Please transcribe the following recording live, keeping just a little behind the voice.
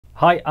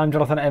Hi, I'm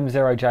Jonathan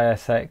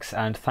M0JSX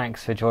and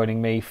thanks for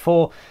joining me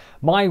for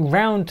my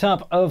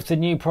roundup of the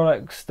new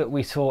products that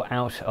we saw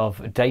out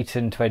of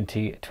Dayton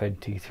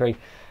 2023.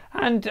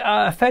 And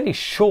a fairly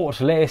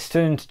short list,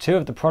 and two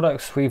of the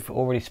products we've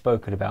already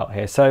spoken about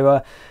here.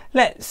 So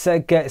let's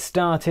get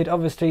started.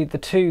 Obviously the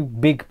two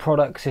big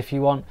products, if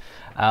you want,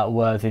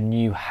 were the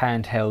new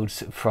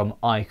handhelds from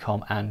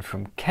ICOM and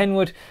from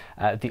Kenwood,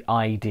 the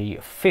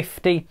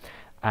ID50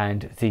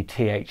 and the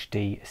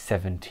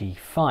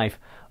THD75.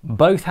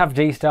 Both have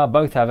D-Star,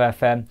 both have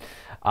FM.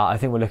 I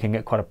think we're looking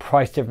at quite a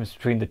price difference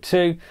between the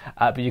two,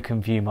 but you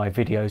can view my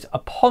videos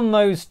upon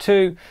those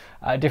two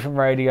different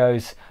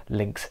radios,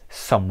 links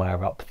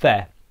somewhere up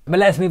there. But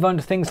let's move on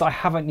to things I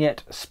haven't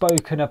yet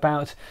spoken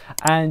about.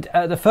 And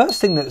the first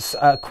thing that's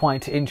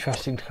quite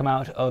interesting to come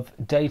out of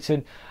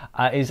Dayton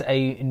is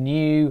a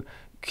new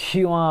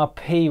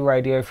QRP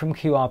radio from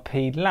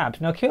QRP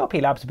Labs. Now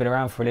QRP Labs have been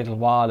around for a little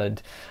while,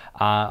 and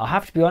I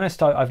have to be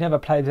honest, I've never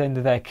played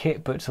into their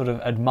kit but sort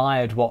of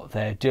admired what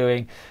they're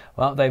doing.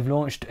 Well, they've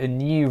launched a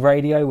new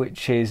radio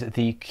which is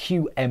the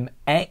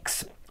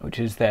QMX, which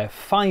is their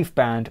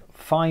 5-band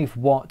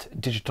 5-watt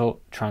digital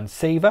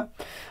transceiver.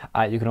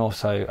 You can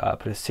also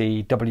put a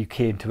CW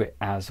key into it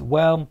as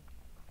well.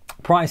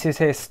 Prices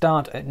here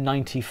start at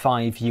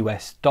 $95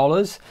 US.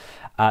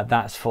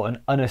 That's for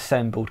an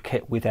unassembled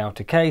kit without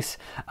a case.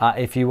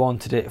 If you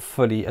wanted it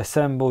fully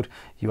assembled,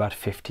 you add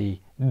 $50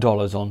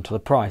 onto the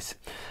price.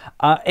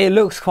 It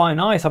looks quite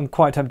nice. I'm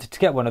quite tempted to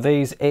get one of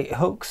these. It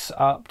hooks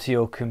up to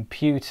your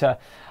computer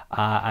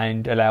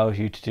and allows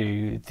you to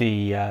do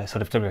the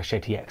sort of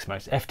WSJTX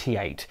modes,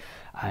 FT8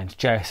 and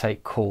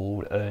JS8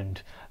 call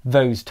and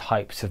those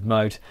types of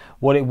modes.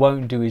 What it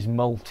won't do is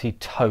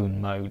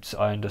multi-tone modes,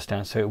 I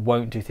understand. So it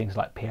won't do things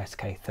like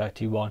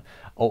PSK31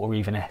 or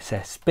even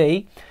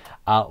SSB.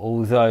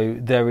 Although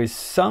there is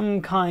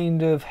some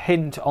kind of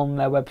hint on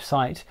their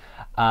website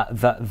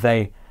that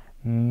they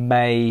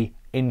may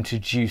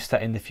introduce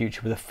that in the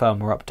future with a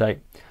firmware update,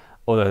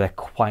 although they're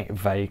quite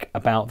vague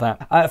about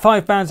that.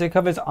 5 bands it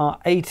covers are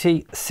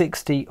 80,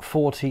 60,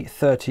 40,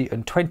 30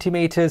 and 20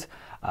 meters,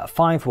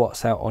 5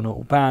 watts out on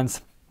all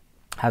bands.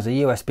 Has a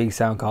USB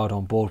sound card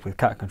on board with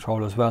cat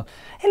control as well.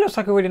 It looks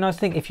like a really nice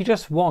thing. If you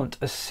just want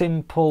a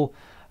simple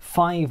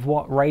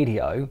 5-watt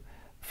radio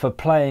for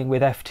playing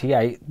with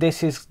FT8,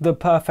 this is the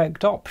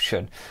perfect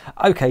option.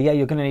 Okay, yeah,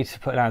 you're going to need to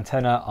put an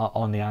antenna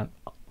on the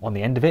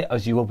end of it,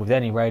 as you would with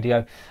any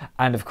radio,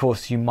 and of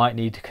course you might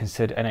need to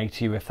consider an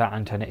ATU if that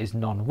antenna is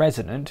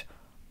non-resonant,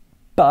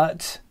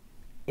 but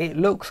it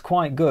looks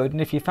quite good. And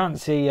if you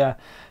fancy,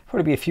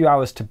 probably be a few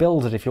hours to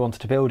build it if you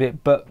wanted to build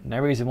it, but no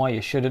reason why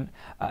you shouldn't.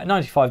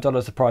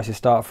 $95 the prices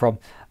start from.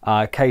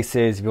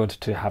 Cases, if you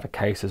wanted to have a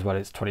case as well,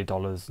 it's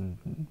 $20, and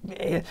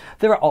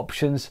there are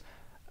options.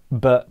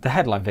 But the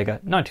headline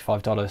figure,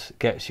 $95,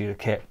 gets you the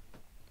kit.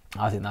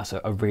 I think that's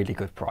a really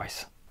good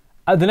price.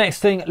 The next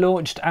thing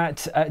launched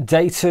at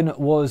Dayton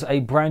was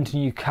a brand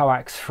new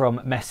coax from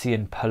Messi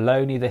and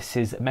Poloni. This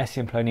is Messi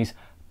and Poloni's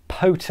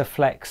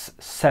Potaflex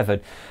 7.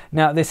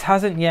 Now this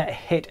hasn't yet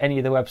hit any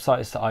of the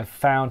websites that I've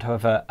found.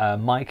 However,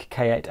 Mike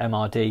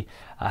K8MRD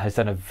has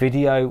done a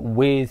video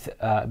with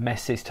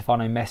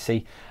Stefano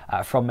Messi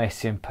from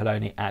Messi and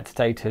Poloni at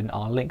Dayton.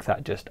 I'll link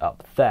that just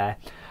up there.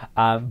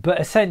 But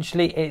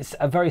essentially it's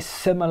a very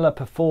similar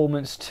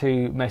performance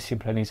to Messi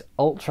and Poloni's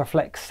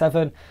Ultraflex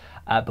 7,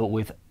 but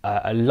with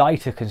a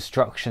lighter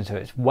construction, so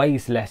it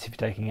weighs less if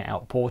you're taking it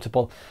out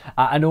portable,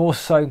 and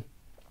also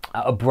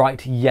a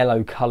bright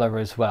yellow colour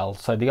as well.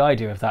 So the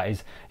idea of that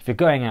is if you're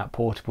going out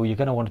portable, you're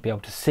going to want to be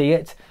able to see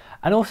it,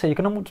 and also you're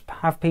going to want to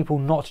have people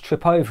not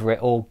trip over it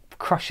or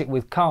crush it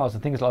with cars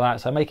and things like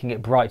that. So making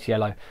it bright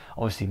yellow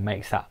obviously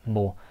makes that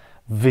more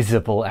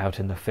visible out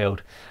in the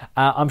field.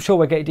 I'm sure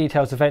we'll get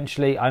details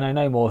eventually. I know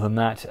no more than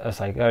that,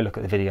 so go look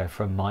at the video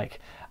from Mike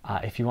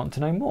if you want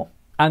to know more.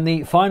 And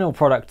the final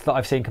product that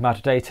I've seen come out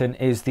of Dayton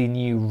is the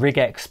new Rig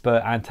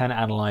Expert antenna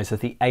analyzer,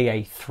 the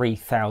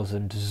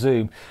AA3000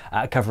 Zoom,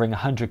 covering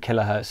 100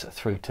 kilohertz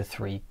through to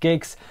 3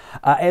 gigs.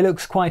 It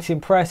looks quite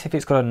impressive.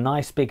 It's got a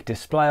nice big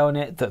display on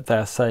it that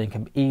they're saying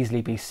can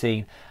easily be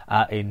seen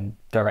in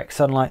direct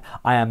sunlight.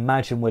 I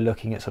imagine we're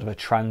looking at sort of a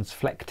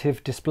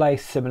transflective display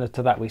similar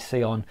to that we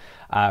see on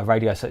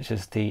radios such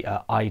as the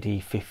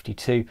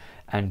ID52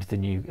 and the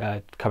new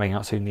coming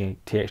out soon, the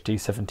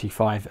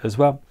THD75 as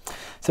well.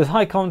 So it's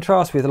high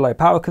contrast with a low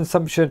power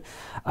consumption,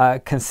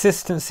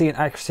 consistency and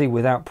accuracy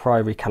without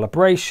prior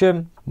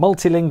recalibration,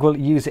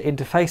 multilingual user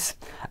interface,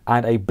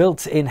 and a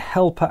built-in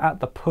helper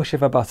at the push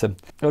of a button.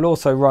 It will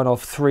also run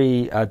off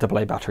 3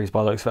 AA batteries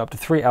by the looks of it, up to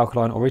 3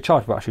 alkaline or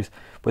rechargeable batteries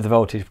with a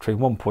voltage between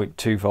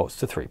 1.2 volts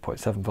to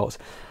 3.7 volts.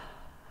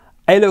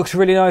 It looks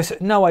really nice.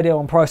 No idea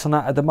on price on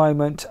that at the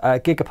moment.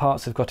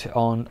 Gigaparts have got it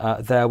on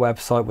their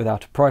website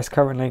without a price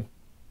currently.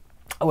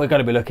 We're going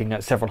to be looking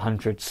at several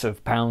hundreds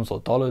of pounds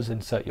or dollars,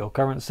 insert your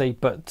currency.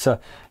 But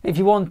if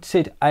you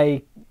wanted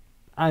a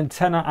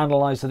antenna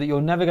analyzer that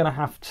you're never going to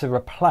have to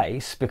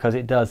replace because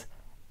it does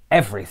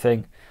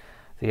everything,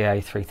 the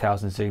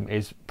AA3000 zoom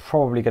is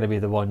probably going to be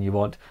the one you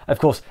want. Of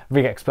course,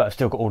 Rig Expert have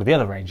still got all of the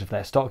other range of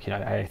their stock, you know,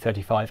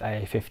 AA35,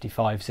 AA55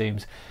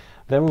 zooms.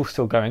 They're all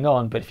still going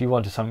on, but if you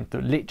wanted something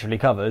that literally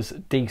covers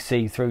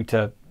DC through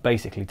to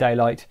basically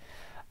daylight,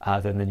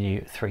 then the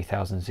new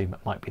 3000 zoom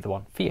might be the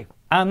one for you.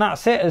 And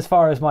that's it as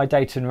far as my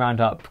Dayton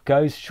roundup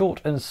goes. Short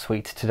and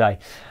sweet today.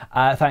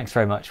 Thanks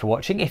very much for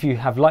watching. If you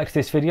have liked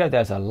this video,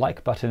 there's a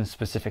like button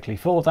specifically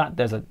for that.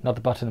 There's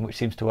another button which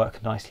seems to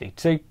work nicely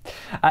too.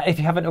 If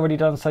you haven't already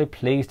done so,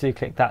 please do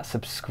click that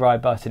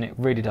subscribe button. It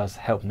really does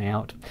help me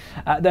out.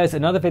 There's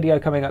another video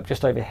coming up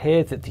just over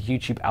here that the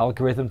YouTube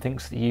algorithm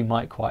thinks that you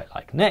might quite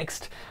like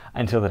next.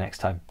 Until the next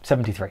time,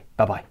 73.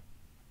 Bye-bye.